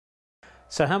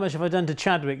So how much have I done to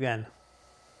Chadwick then?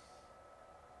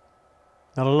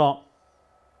 Not a lot.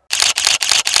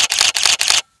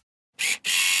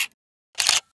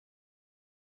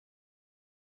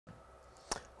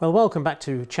 Well, welcome back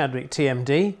to Chadwick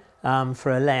TMD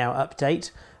for a layout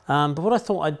update. But what I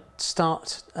thought I'd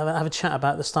have a chat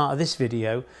about at the start of this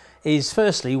video is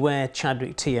firstly where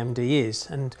Chadwick TMD is.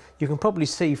 And you can probably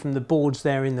see from the boards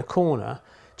there in the corner,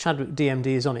 Chadwick DMD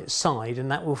is on its side, and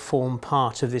that will form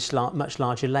part of this much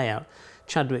larger layout.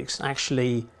 Chadwick's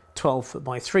actually 12 foot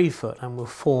by 3 foot and will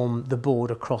form the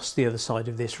board across the other side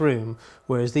of this room,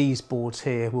 whereas these boards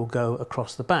here will go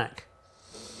across the back.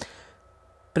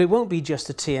 But it won't be just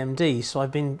a TMD, so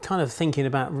I've been kind of thinking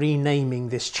about renaming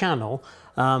this channel,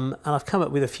 and I've come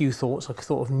up with a few thoughts. I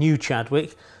thought of New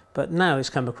Chadwick, but now it's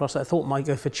come across I thought might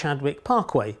go for Chadwick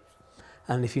Parkway.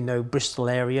 And if you know Bristol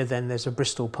area, then there's a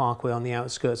Bristol Parkway on the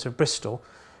outskirts of Bristol,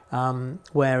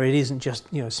 where it isn't just,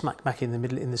 you know, smack back in the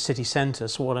middle in the city centre.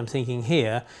 So what I'm thinking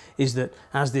here is that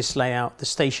as this layout, the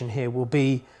station here will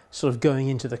be sort of going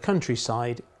into the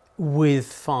countryside with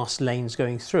fast lanes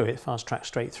going through it, fast track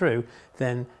straight through,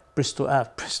 then Bristol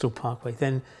Parkway,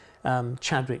 then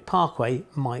Chadwick Parkway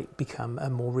might become a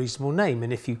more reasonable name.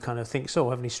 And if you kind of think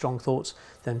so, have any strong thoughts,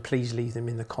 then please leave them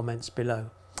in the comments below.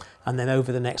 And then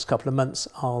over the next couple of months,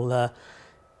 I'll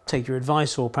take your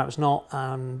advice, or perhaps not.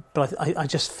 But I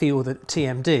just feel that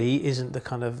TMD isn't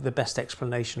the best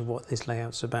explanation of what this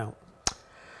layout's about.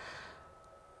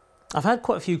 I've had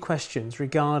quite a few questions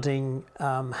regarding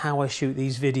how I shoot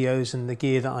these videos and the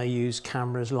gear that I use,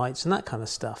 cameras, lights, and that kind of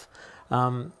stuff.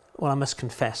 Well, I must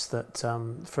confess that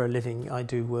for a living I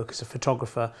do work as a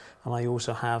photographer, and I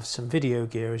also have some video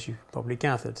gear, as you probably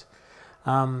gathered.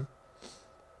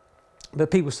 But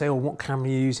people say, oh, what camera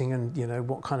are you using, and you know,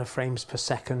 what kind of frames per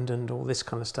second and all this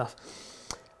kind of stuff.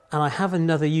 And I have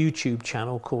another YouTube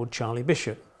channel called Charlie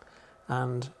Bishop,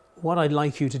 and what I'd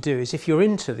like you to do is, if you're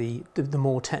into the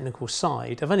more technical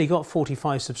side, I've only got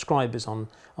 45 subscribers on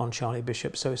Charlie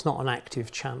Bishop, so it's not an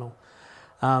active channel.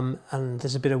 And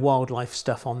there's a bit of wildlife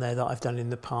stuff on there that I've done in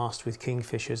the past with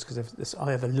kingfishers, because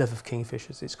I have a love of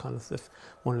kingfishers. It's kind of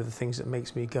one of the things that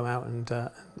makes me go out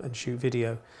and shoot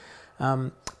video.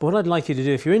 But what I'd like you to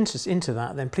do, if you're into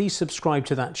that, then please subscribe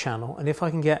to that channel. And if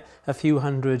I can get a few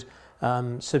hundred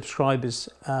subscribers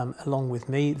along with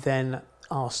me, then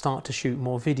I'll start to shoot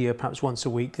more video, perhaps once a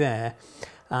week there,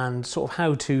 and sort of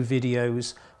how-to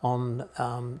videos on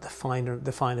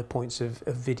the finer points of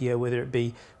video, whether it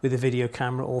be with a video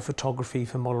camera or photography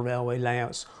for model railway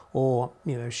layouts, or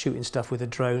you know, shooting stuff with a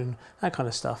drone, that kind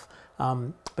of stuff.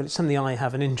 But it's something I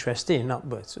have an interest in,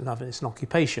 it's an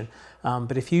occupation.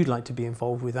 But if you'd like to be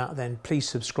involved with that, then please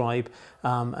subscribe,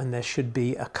 and there should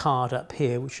be a card up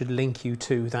here which should link you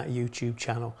to that YouTube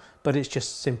channel. But it's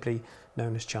just simply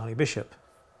known as Charlie Bishop.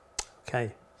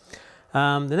 Okay.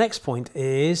 The next point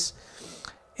is,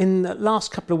 in the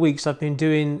last couple of weeks I've been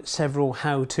doing several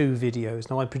how-to videos.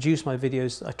 Now I produce my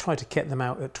videos, I try to get them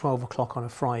out at 12 o'clock on a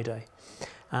Friday.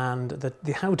 And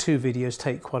the how-to videos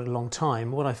take quite a long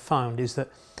time. What I've found is that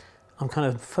I'm kind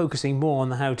of focusing more on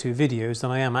the how-to videos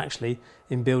than I am actually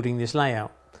in building this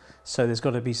layout. So there's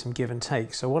got to be some give and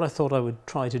take. So what I thought I would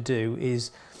try to do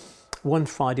is, one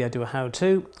Friday I do a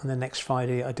how-to, and the next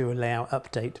Friday I do a layout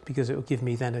update, because it will give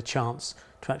me then a chance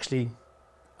to actually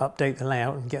update the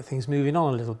layout and get things moving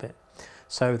on a little bit.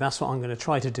 So that's what I'm going to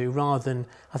try to do, rather than,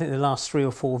 I think the last 3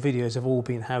 or 4 videos have all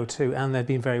been how-to, and they've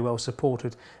been very well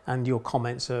supported, and your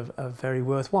comments are very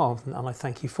worthwhile, and I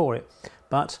thank you for it.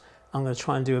 But I'm going to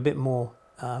try and do a bit more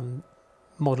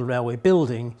model railway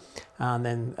building, and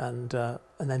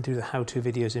then do the how-to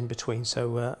videos in between.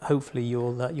 So hopefully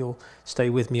you'll stay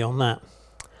with me on that.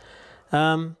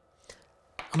 I'm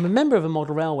a member of a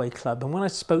model railway club, and when I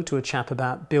spoke to a chap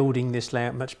about building this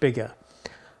layout much bigger,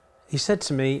 he said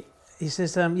to me, he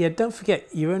says, yeah, don't forget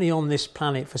you're only on this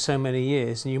planet for so many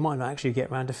years, and you might not actually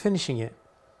get around to finishing it.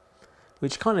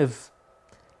 Which kind of,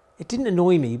 it didn't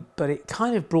annoy me, but it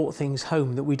kind of brought things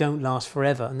home that we don't last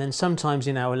forever. And then sometimes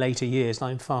in our later years, and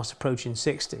I'm fast approaching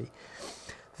 60,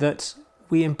 that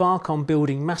we embark on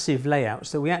building massive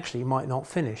layouts that we actually might not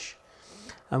finish.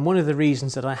 And one of the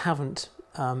reasons that I haven't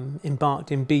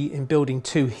embarked in building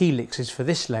 2 helixes for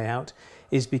this layout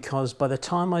is because by the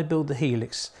time I build the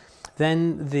helix,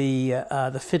 then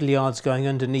the fiddle yards going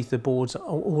underneath the boards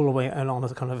all the way along a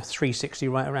kind of a 360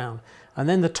 right around, and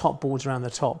then the top boards around the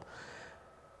top.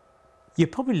 You're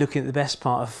probably looking at the best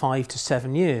part of 5 to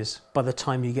 7 years by the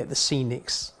time you get the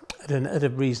scenics at a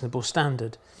reasonable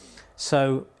standard.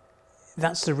 So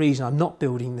that's the reason I'm not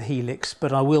building the helix,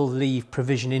 but I will leave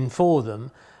provision in for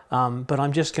them. but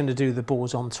I'm just going to do the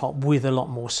boards on top with a lot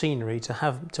more scenery to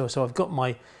have. So I've got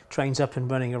my trains up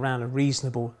and running around a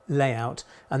reasonable layout,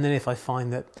 and then if I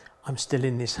find that I'm still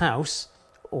in this house,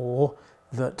 or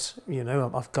that, you know,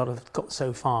 I've got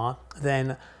so far,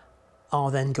 then I'll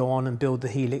then go on and build the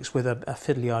helix with a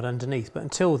fiddle yard underneath. But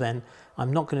until then,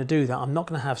 I'm not going to do that. I'm not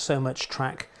going to have so much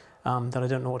track that I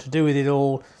don't know what to do with it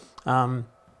all,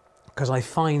 because I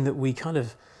find that we kind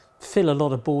of fill a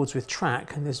lot of boards with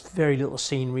track and there's very little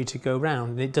scenery to go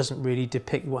around, and it doesn't really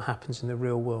depict what happens in the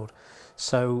real world.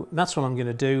 So that's what I'm going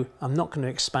to do. I'm not going to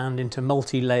expand into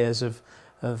multi-layers of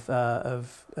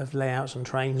layouts and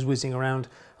trains whizzing around.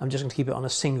 I'm just going to keep it on a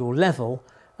single level,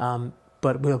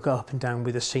 but we'll go up and down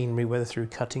with the scenery, whether through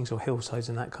cuttings or hillsides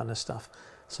and that kind of stuff.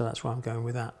 So that's where I'm going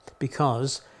with that,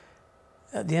 because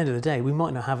at the end of the day, we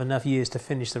might not have enough years to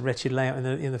finish the wretched layout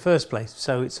in the first place.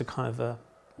 So it's a kind of a,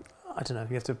 I don't know,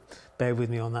 you have to bear with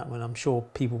me on that one. I'm sure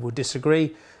people will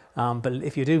disagree, but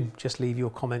if you do, just leave your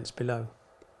comments below.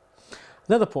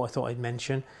 Another point I thought I'd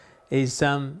mention is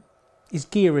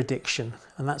gear addiction,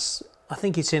 and that's, I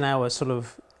think it's in our sort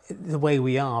of, the way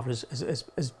we are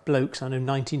as blokes. I know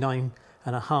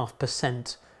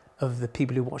 99.5% of the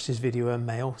people who watch this video are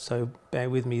male, so bear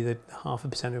with me that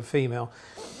 0.5% are female.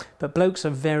 But blokes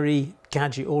are very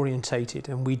gadget orientated,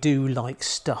 and we do like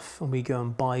stuff, and we go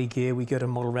and buy gear. We go to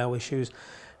model railway shows.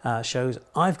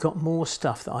 I've got more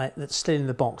stuff that's still in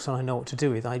the box and I know what to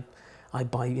do with. I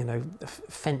buy, you know,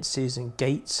 fences and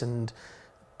gates and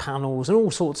panels and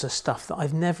all sorts of stuff that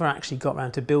I've never actually got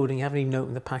around to building, haven't even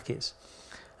opened the packets.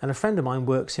 And a friend of mine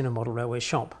works in a model railway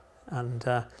shop, and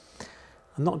I'm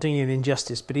not doing him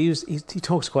injustice, but he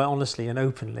talks quite honestly and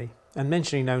openly, and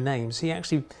mentioning no names, he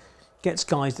actually gets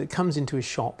guys that comes into his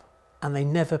shop and they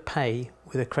never pay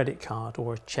with a credit card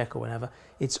or a cheque or whatever.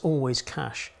 It's always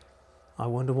cash. I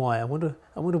wonder why. I wonder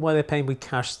why they're paying with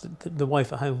cash. The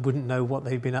wife at home wouldn't know what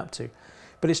they've been up to.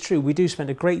 But it's true, we do spend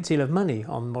a great deal of money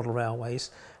on model railways,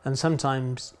 and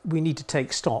sometimes we need to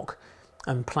take stock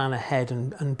and plan ahead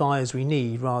and buy as we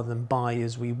need rather than buy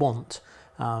as we want.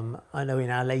 I know in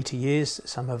our later years,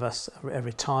 some of us are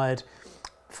retired,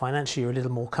 financially you're a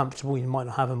little more comfortable, you might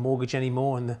not have a mortgage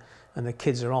anymore, and the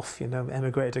kids are off, you know,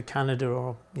 emigrated to Canada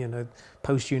or, you know,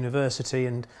 post-university,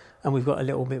 and we've got a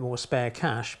little bit more spare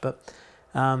cash. But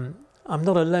I'm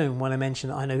not alone when I mention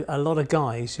that I know a lot of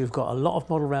guys who've got a lot of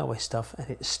model railway stuff and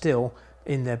it's still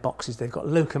in their boxes. They've got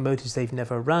locomotives they've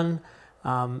never run,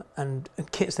 and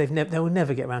kits they will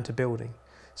never get around to building.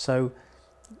 So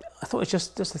I thought it's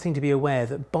just the thing to be aware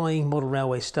that buying model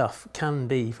railway stuff can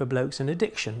be for blokes an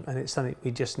addiction, and it's something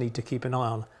we just need to keep an eye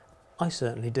on. I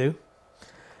certainly do.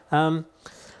 The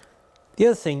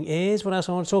other thing is, what else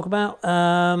I want to talk about?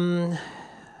 I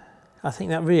think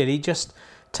that really just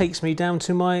takes me down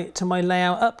to my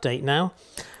layout update now.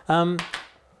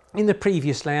 In the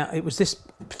previous layout, it was this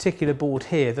particular board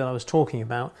here that I was talking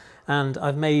about, and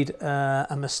I've made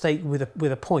a mistake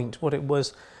with a point. What it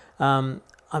was, I'm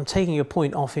taking a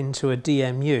point off into a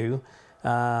DMU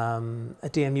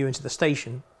into the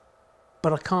station,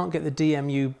 but I can't get the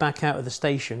DMU back out of the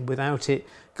station without it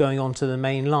going onto the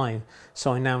main line.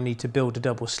 So I now need to build a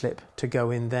double slip to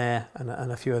go in there, and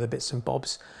a few other bits and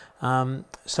bobs.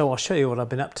 So I'll show you what I've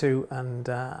been up to, and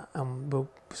we'll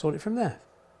sort it from there.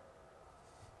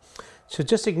 So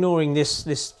just ignoring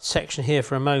this section here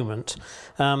for a moment,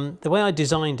 the way I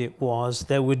designed it was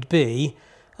there would be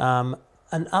an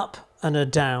up and a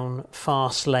down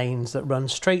fast lanes that run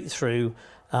straight through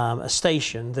a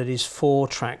station that is 4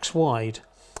 tracks wide,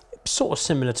 sort of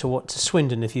similar to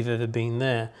Swindon if you've ever been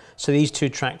there. So these 2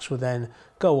 tracks will then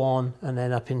go on and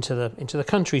then up into the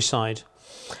countryside.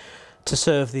 To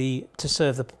serve the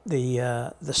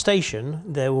station,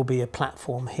 there will be a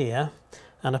platform here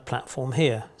and a platform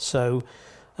here. So,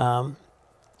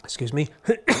 excuse me.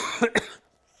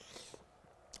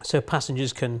 So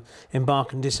passengers can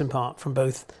embark and disembark from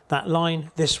both that line,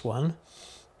 this one,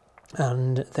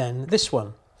 and then this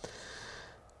one.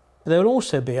 There will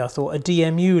also be, I thought, a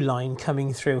DMU line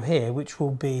coming through here, which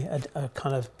will be a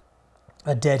kind of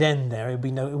a dead end there. It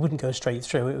wouldn't go straight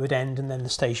through, it would end and then the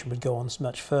station would go on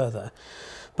much further.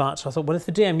 But I thought, well, if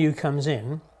the DMU comes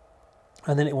in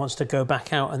and then it wants to go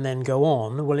back out and then go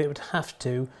on, well, it would have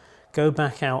to go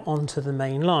back out onto the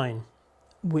main line,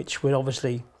 which would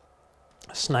obviously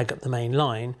snag up the main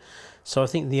line. So I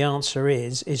think the answer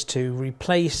is to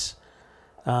replace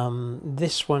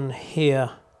this one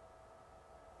here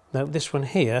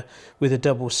with a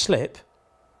double slip,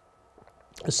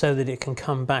 so that it can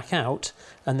come back out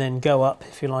and then go up,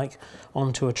 if you like,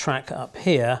 onto a track up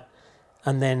here,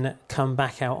 and then come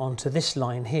back out onto this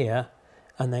line here,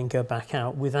 and then go back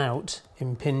out without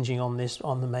impinging on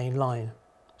the main line.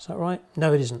 Is that right?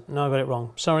 No, it isn't. No, I got it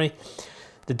wrong. Sorry.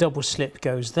 The double slip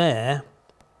goes there,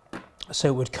 so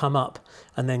it would come up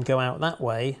and then go out that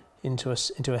way into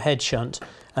a head shunt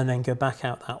and then go back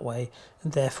out that way,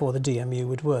 and therefore the DMU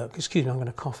would work. Excuse me, I'm going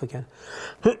to cough again.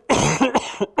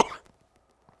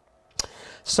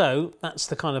 So that's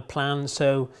the kind of plan.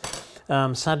 So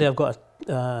sadly I've got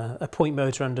a point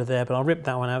motor under there, but I'll rip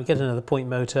that one out, get another point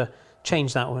motor,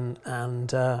 change that one,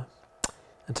 and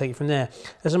take it from there.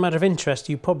 As a matter of interest,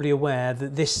 you're probably aware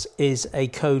that this is a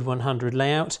code 100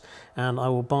 layout, and I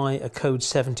will buy a code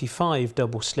 75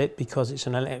 double slip because it's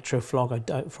an electro frog. I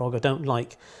don't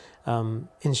like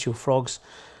insual frogs.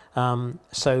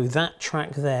 So that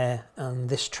track there and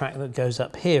this track that goes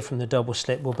up here from the double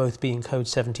slip will both be in code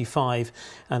 75,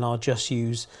 and I'll just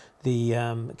use the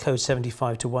code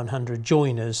 75 to 100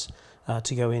 joiners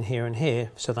to go in here and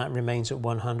here, so that remains at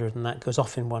 100 and that goes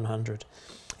off in 100,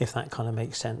 if that kind of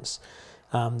makes sense.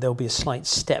 There'll be a slight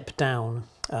step down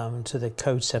to the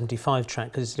code 75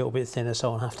 track because it's a little bit thinner,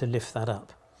 so I'll have to lift that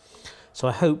up. So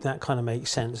I hope that kind of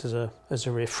makes sense as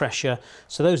a refresher.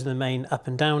 So those are the main up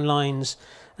and down lines,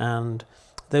 and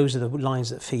those are the lines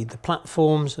that feed the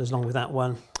platforms, as long with that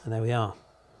one, and there we are.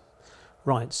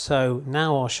 Right, so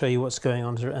now I'll show you what's going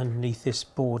on underneath this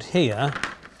board here,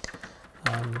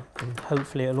 and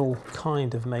hopefully it'll all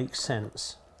kind of make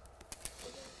sense.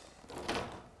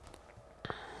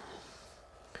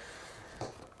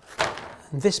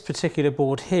 And this particular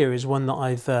board here is one that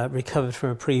I've recovered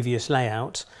from a previous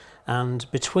layout, and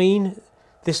between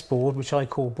this board, which I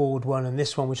call board 1, and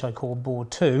this one, which I call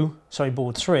board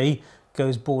 3,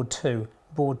 goes board 2.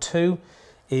 Board 2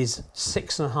 is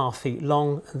 6.5 feet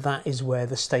long, and that is where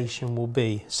the station will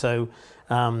be. So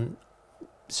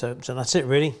so that's it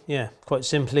really. Yeah, quite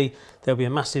simply, there'll be a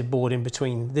massive board in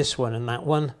between this one and that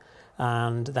one,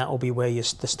 and that will be where the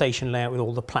station layout with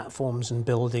all the platforms and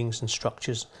buildings and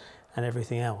structures and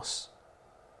everything else.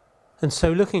 And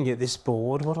so looking at this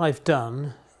board, what I've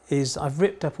done is I've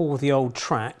ripped up all the old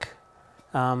track,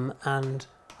 and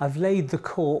I've laid the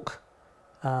cork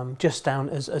just down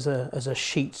as a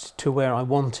sheet to where I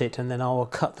want it, and then I will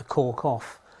cut the cork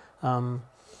off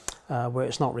where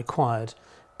it's not required.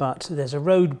 But there's a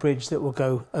road bridge that will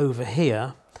go over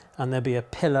here, and there'll be a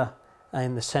pillar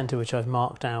in the centre which I've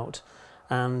marked out,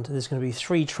 and there's going to be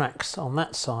 3 tracks on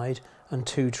that side and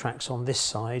 2 tracks on this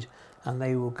side, and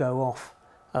they will go off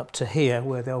up to here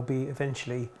where there'll be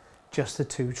eventually just the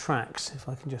 2 tracks. If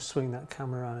I can just swing that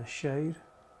camera around a shade.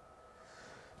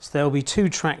 So there'll be 2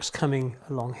 tracks coming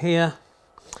along here,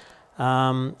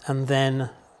 and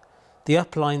then the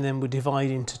upline then will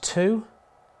divide into 2,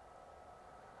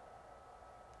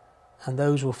 and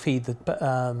those will feed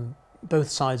the both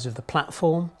sides of the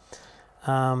platform.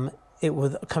 It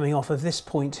will, coming off of this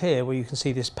point here where you can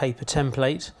see this paper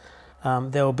template,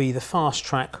 there will be the fast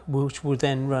track which will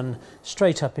then run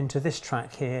straight up into this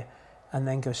track here and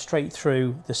then go straight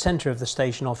through the centre of the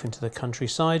station off into the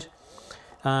countryside,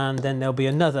 and then there'll be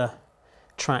another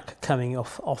track coming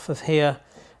off of here,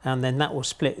 and then that will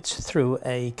split through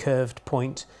a curved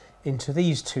point into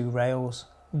these 2 rails,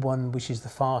 one which is the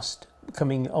fast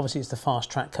coming, obviously it's the fast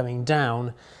track coming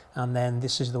down, and then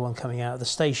this is the one coming out of the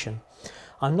station.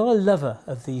 I'm not a lover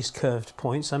of these curved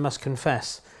points, I must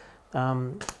confess,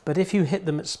 but if you hit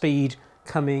them at speed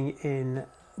coming in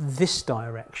this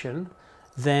direction,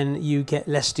 then you get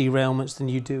less derailments than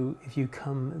you do if you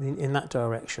come in that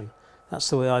direction. That's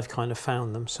the way I've kind of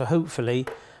found them. So hopefully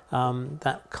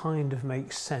that kind of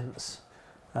makes sense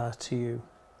to you.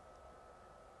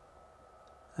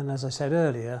 And as I said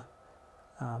earlier,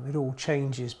 it all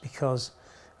changes because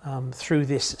through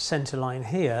this centre line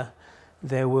here,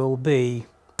 there will be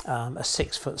a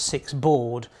 6'6"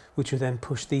 board, which will then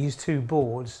push these 2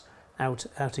 boards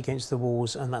out against the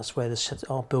walls, and that's where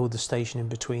I'll build the station in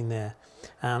between there.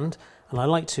 And I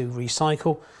like to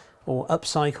recycle or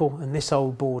upcycle, and this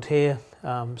old board here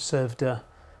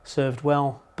served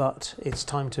well, but it's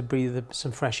time to breathe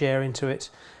some fresh air into it.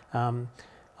 I'll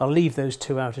leave those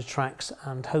 2 outer tracks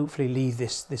and hopefully leave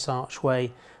this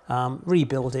archway,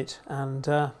 rebuild it, and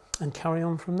carry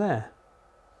on from there.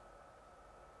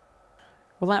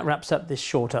 Well, that wraps up this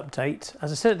short update.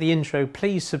 As I said at the intro,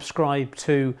 please subscribe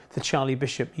to the Charlie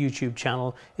Bishop YouTube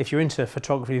channel if you're into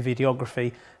photography,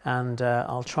 videography, and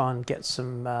I'll try and get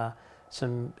some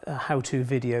how-to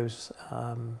videos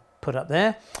put up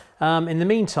there. In the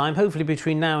meantime, hopefully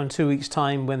between now and 2 weeks'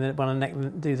 time, when I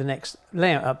do the next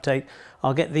layout update,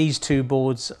 I'll get these 2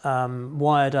 boards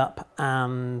wired up,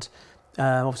 and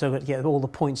obviously I've got to get all the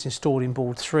points installed in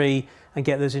board 3 and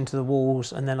get those into the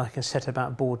walls, and then I can set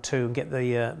about board 2 and get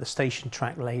the station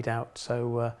track laid out.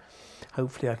 So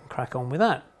hopefully I can crack on with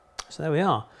that. So there we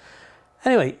are.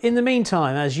 Anyway, in the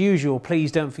meantime, as usual,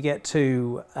 please don't forget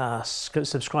to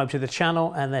subscribe to the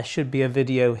channel, and there should be a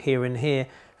video here and here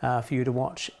for you to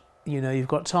watch. You know you've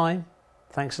got time.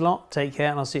 Thanks a lot. Take care,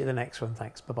 and I'll see you at the next one.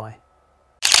 Thanks. Bye-bye.